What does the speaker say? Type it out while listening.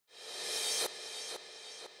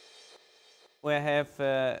We're here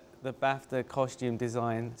for the BAFTA costume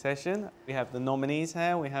design session. We have the nominees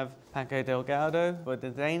here. We have Paco Delgado for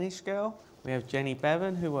the Danish Girl. We have Jenny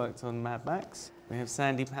Beaven, who worked on Mad Max. We have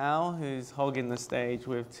Sandy Powell, who's hogging the stage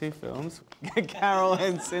with 2 films, Carol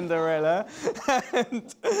and Cinderella.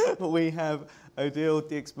 And we have Odile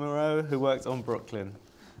Dicks-Mireaux, who worked on Brooklyn.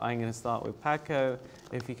 I'm going to start with Paco.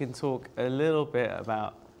 If you can talk a little bit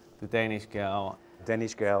about the Danish Girl.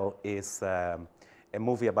 Danish Girl is a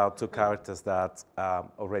movie about 2 characters that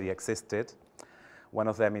already existed. One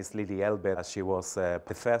of them is Lily Elbet. She was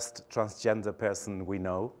the first transgender person we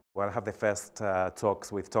know. When I had the first talks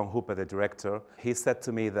with Tom Hooper, the director, he said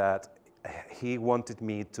to me that he wanted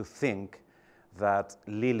me to think that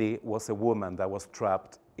Lily was a woman that was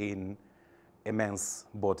trapped in a man's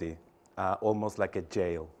body, almost like a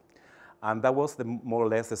jail. And that was more or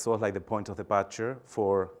less the sort of like the point of departure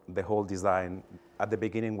for the whole design. At the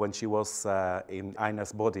beginning, when she was in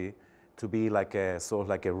Aina's body, to be like a sort of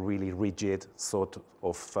like a really rigid sort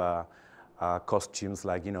of costumes,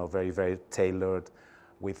 like, you know, very, very tailored,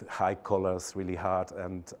 with high collars, really hard,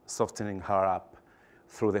 and softening her up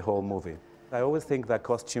through the whole movie. I always think that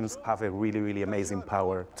costumes have a really, really amazing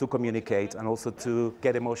power to communicate and also to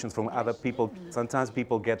get emotions from other people. Sometimes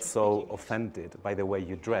people get so offended by the way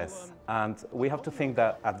you dress. And we have to think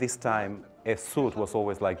that at this time, a suit was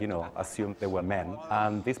always like, you know, assumed they were men.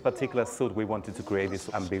 And this particular suit, we wanted to create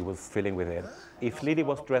this ambiguous feeling with it. If Lily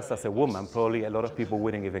was dressed as a woman, probably a lot of people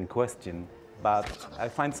wouldn't even question. But I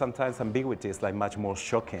find sometimes ambiguity is like much more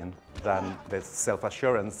shocking than the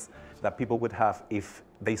self-assurance that people would have if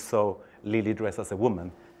they saw Lily dressed as a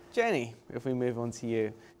woman. Jenny, if we move on to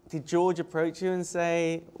you. Did George approach you and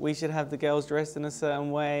say, we should have the girls dressed in a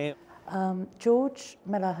certain way? George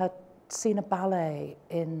Miller had seen a ballet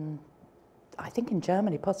in, I think in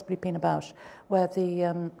Germany, possibly Pina Bausch, where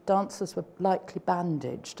the dancers were lightly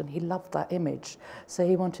bandaged, and he loved that image. So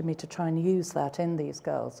he wanted me to try and use that in these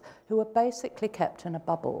girls, who were basically kept in a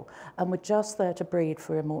bubble and were just there to breed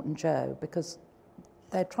for Immortan Joe, because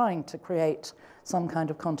they're trying to create some kind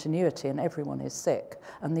of continuity, and everyone is sick,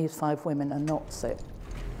 and these 5 women are not sick.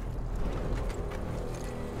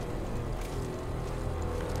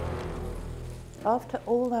 After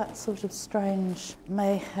all that sort of strange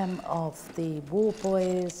mayhem of the war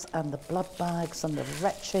boys and the blood bags and the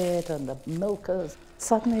wretched and the milkers,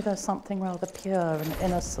 suddenly there's something rather pure and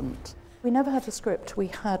innocent. We never had a script. We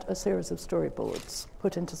had a series of storyboards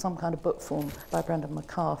put into some kind of book form by Brendan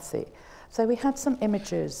McCarthy. So we had some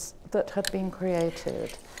images that had been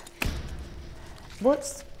created.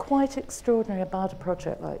 What's quite extraordinary about a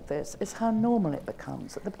project like this is how normal it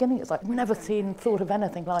becomes. At the beginning it's like, never seen, thought of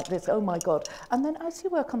anything like this, oh my God. And then as you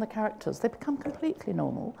work on the characters, they become completely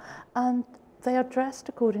normal, and they are dressed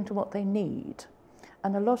according to what they need.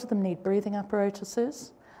 And a lot of them need breathing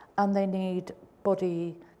apparatuses, and they need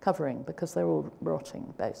body covering because they're all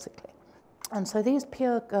rotting, basically. And so these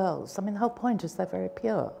pure girls, I mean, the whole point is they're very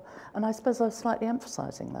pure. And I suppose I was slightly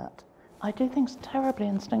emphasising that. I do things terribly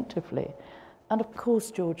instinctively. And of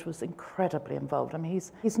course, George was incredibly involved. I mean,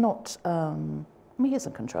 he's not, I mean, he's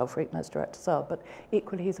a control freak, most directors are, but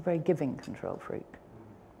equally he's a very giving control freak.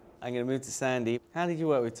 I'm going to move to Sandy. How did you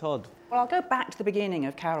work with Todd? Well, I'll go back to the beginning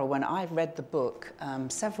of Carol when I read the book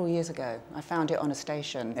several years ago. I found it on a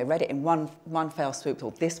station. I read it in one fell swoop,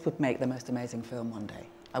 thought this would make the most amazing film one day.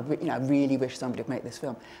 I really wish somebody would make this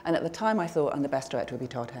film. And at the time I thought, and the best director would be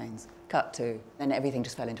Todd Haynes. Cut to. Then everything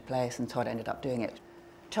just fell into place and Todd ended up doing it.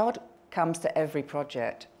 Todd comes to every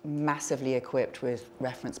project massively equipped with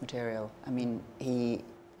reference material. I mean, he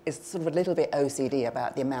is sort of a little bit OCD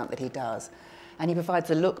about the amount that he does. And he provides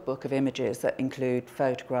a lookbook of images that include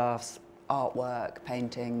photographs, artwork,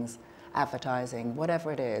 paintings, advertising,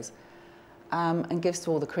 whatever it is, and gives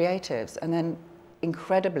to all the creatives. And then,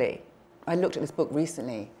 incredibly, I looked at this book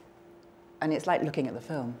recently, and it's like looking at the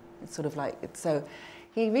film. It's sort of like, so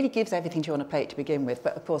he really gives everything to you on a plate to begin with,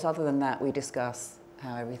 but of course, other than that, we discuss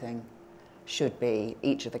how everything should be,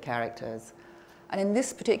 each of the characters. And in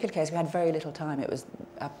this particular case, we had very little time. It was,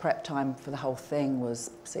 our prep time for the whole thing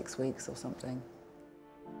was 6 weeks or something.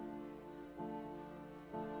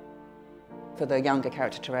 For the younger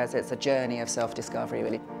character, Therese, it's a journey of self-discovery,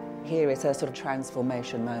 really. Here is her sort of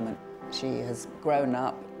transformation moment. She has grown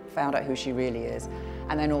up, found out who she really is,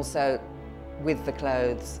 and then also with the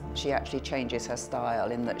clothes she actually changes her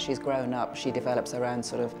style in that she's grown up, she develops her own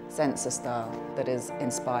sort of sense of style that is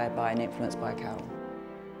inspired by and influenced by Carol.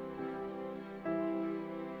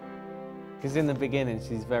 Because in the beginning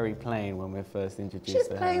she's very plain when we're first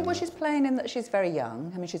introduced to her. Well, she's plain in that she's very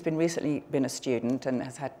young. I mean, she's recently been a student and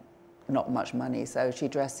has had not much money, so she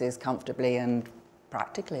dresses comfortably and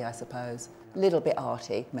practically, I suppose. A little bit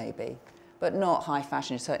arty, maybe. but not high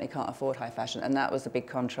fashion. You certainly can't afford high fashion. And that was a big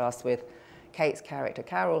contrast with Kate's character,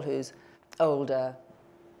 Carol, who's older,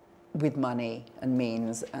 with money and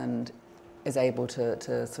means, and is able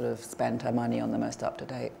to sort of spend her money on the most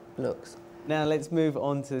up-to-date looks. Now let's move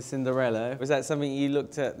on to Cinderella. Was that something you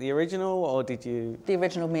looked at the original, or did you... The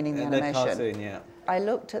original meaning the animation? The cartoon, yeah. I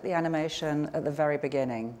looked at the animation at the very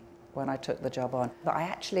beginning when I took the job on, but I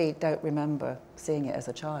actually don't remember seeing it as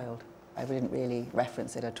a child. I didn't really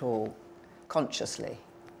reference it at all, consciously.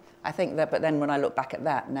 I think that, but then when I look back at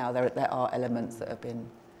that, now there are elements that have been...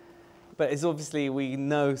 But it's obviously, we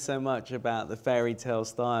know so much about the fairy tale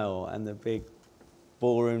style and the big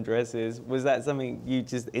ballroom dresses. Was that something you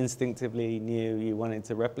just instinctively knew you wanted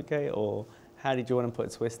to replicate, or how did you want to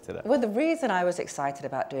put a twist to that? Well, the reason I was excited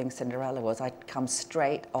about doing Cinderella was I'd come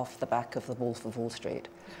straight off the back of The Wolf of Wall Street,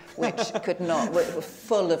 which were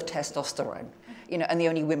full of testosterone, you know, and the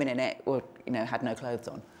only women in it were, you know, had no clothes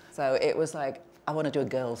on. So it was like, I want to do a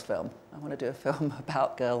girls' film. I want to do a film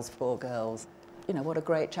about girls, for girls. You know, what a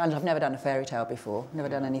great challenge. I've never done a fairy tale before, never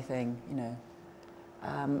done anything, you know,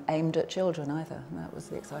 aimed at children either, and that was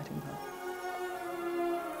the exciting part.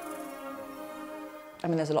 I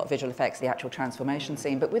mean, there's a lot of visual effects, the actual transformation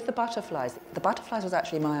scene, but with the butterflies was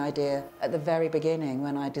actually my idea at the very beginning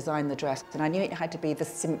when I designed the dress, and I knew it had to be the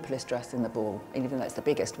simplest dress in the ball, even though it's the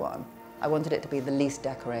biggest one. I wanted it to be the least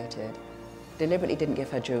decorated. Deliberately didn't give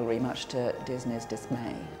her jewellery, much to Disney's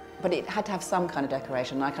dismay. But it had to have some kind of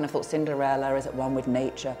decoration, and I kind of thought Cinderella is at one with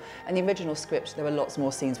nature. And the original script, there were lots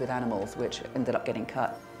more scenes with animals, which ended up getting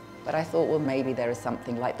cut. But I thought, well, maybe there is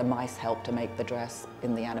something like the mice help to make the dress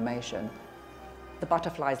in the animation. The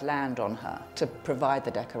butterflies land on her to provide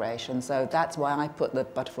the decoration, so that's why I put the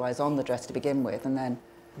butterflies on the dress to begin with, and then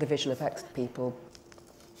the visual effects people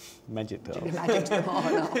magic them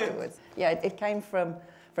on afterwards. Yeah, it came from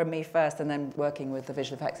me first, and then working with the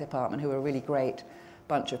visual effects department, who were a really great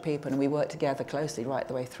bunch of people, and we worked together closely right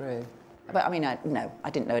the way through. But I mean, I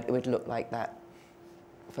didn't know it would look like that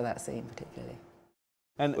for that scene particularly.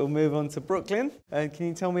 And we'll move on to Brooklyn. Can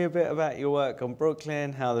you tell me a bit about your work on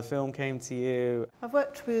Brooklyn, how the film came to you? I've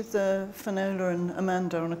worked with Finola and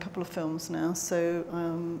Amanda on a couple of films now,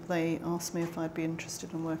 so they asked me if I'd be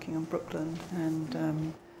interested in working on Brooklyn,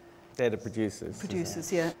 and they're the producers.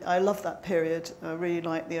 Producers, yeah. I love that period. I really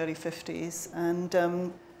like the early 50s,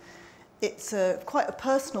 and it's quite a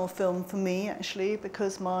personal film for me, actually,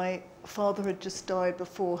 because my father had just died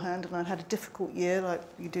beforehand, and I'd had a difficult year, like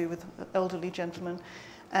you do with elderly gentlemen,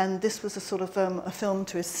 and this was a sort of a film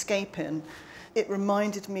to escape in. It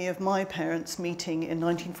reminded me of my parents meeting in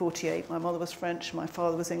 1948. My mother was French, my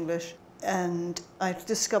father was English, and I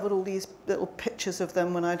discovered all these little pictures of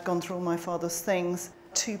them when I'd gone through all my father's things.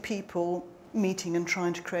 Two people meeting and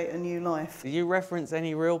trying to create a new life. Did you reference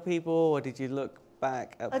any real people, or did you look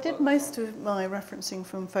back at... I did most of my referencing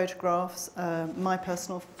from photographs, my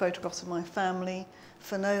personal photographs of my family.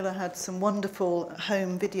 Finola had some wonderful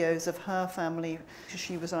home videos of her family.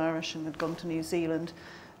 She was Irish and had gone to New Zealand,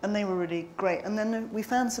 and they were really great. And then we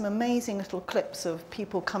found some amazing little clips of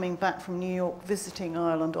people coming back from New York visiting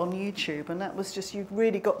Ireland on YouTube, and that was just, you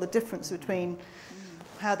really got the difference between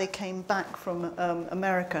how they came back from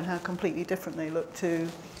America and how completely different they looked to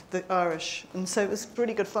the Irish. And so it was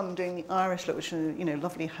really good fun doing the Irish look, which are, you know,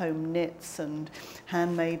 lovely home knits and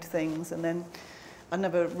handmade things. And then I'd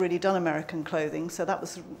never really done American clothing, so that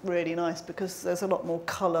was really nice because there's a lot more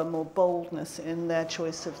colour, more boldness in their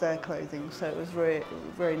choice of their clothing. So it was very,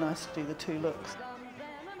 very nice to do the two looks.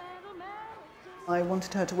 I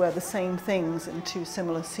wanted her to wear the same things in two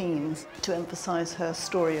similar scenes to emphasise her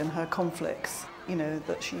story and her conflicts. You know,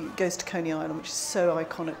 that she goes to Coney Island, which is so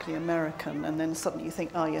iconically American, and then suddenly you think,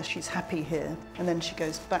 oh yes, she's happy here. And then she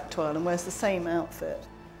goes back to Ireland, wears the same outfit,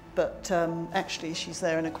 but actually she's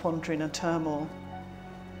there in a quandary and a turmoil.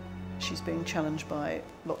 She's being challenged by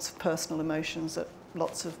lots of personal emotions that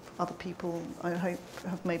lots of other people, I hope,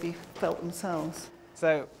 have maybe felt themselves.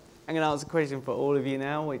 So I'm going to ask a question for all of you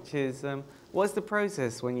now, which is, what's the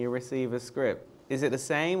process when you receive a script? Is it the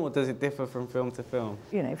same, or does it differ from film to film?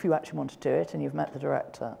 You know, if you actually want to do it and you've met the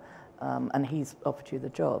director and he's offered you the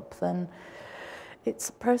job, then it's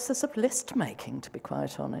a process of list making, to be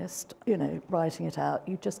quite honest. You know, writing it out,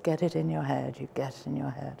 you just get it in your head, you get it in your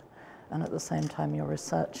head. And at the same time you're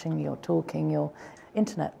researching, you're talking, your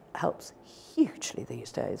internet helps hugely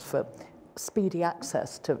these days for speedy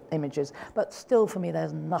access to images, but still for me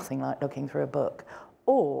there's nothing like looking through a book.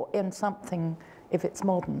 Or in something, if it's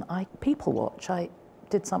modern, I people watch. I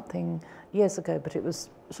did something years ago, but it was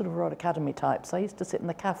sort of Royal Academy types. I used to sit in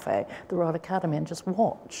the cafe, the Royal Academy, and just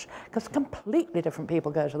watch, because completely different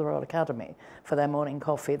people go to the Royal Academy for their morning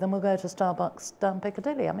coffee than will go to Starbucks down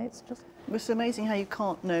Piccadilly. I mean, it's just... It's amazing how you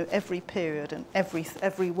can't know every period and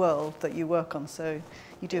every world that you work on, so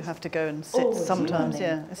you do have to go and sit sometimes.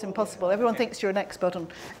 Yeah, it's impossible. Everyone thinks you're an expert on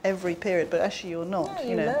every period, but actually you're not. Yeah,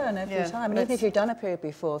 you learn every time. And even if you've done a period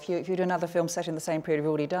before, if you do another film set in the same period you've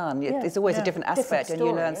already done, it's always a different aspect, and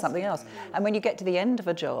you learn something else. And when you get to the end of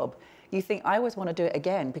a job, you think, I always want to do it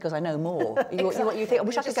again because I know more. You think, I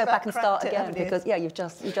wish I could go back and start again because, you've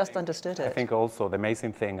just understood it. I think also the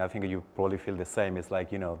amazing thing, I think you probably feel the same, is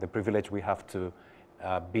like, the privilege we have to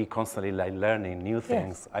be constantly like learning new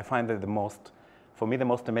things. I find that for me, the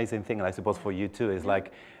most amazing thing, and I suppose for you too, is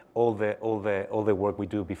like all the work we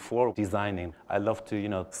do before designing. I love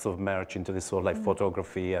to, submerge into this sort of like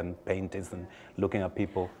photography and paintings and looking at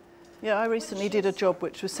people. Yeah, I recently did a job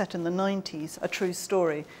which was set in the 90s, a true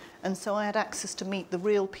story. And so I had access to meet the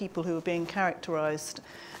real people who were being characterised.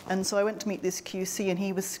 And so I went to meet this QC, and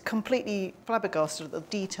he was completely flabbergasted at the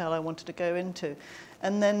detail I wanted to go into.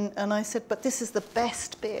 And I said, but this is the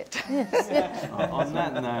best bit. Yes. On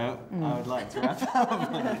that note, I would like to wrap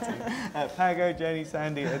up. Paco, Jenny,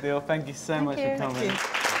 Sandy, Odile, thank you so much for coming.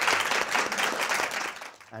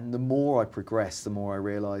 And the more I progressed, the more I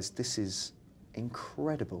realised this is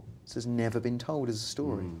incredible. This has never been told as a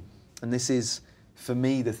story. And this is, for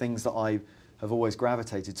me, the things that I have always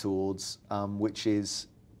gravitated towards, which is,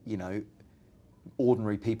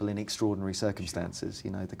 ordinary people in extraordinary circumstances,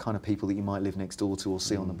 the kind of people that you might live next door to or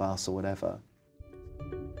see on the bus or whatever.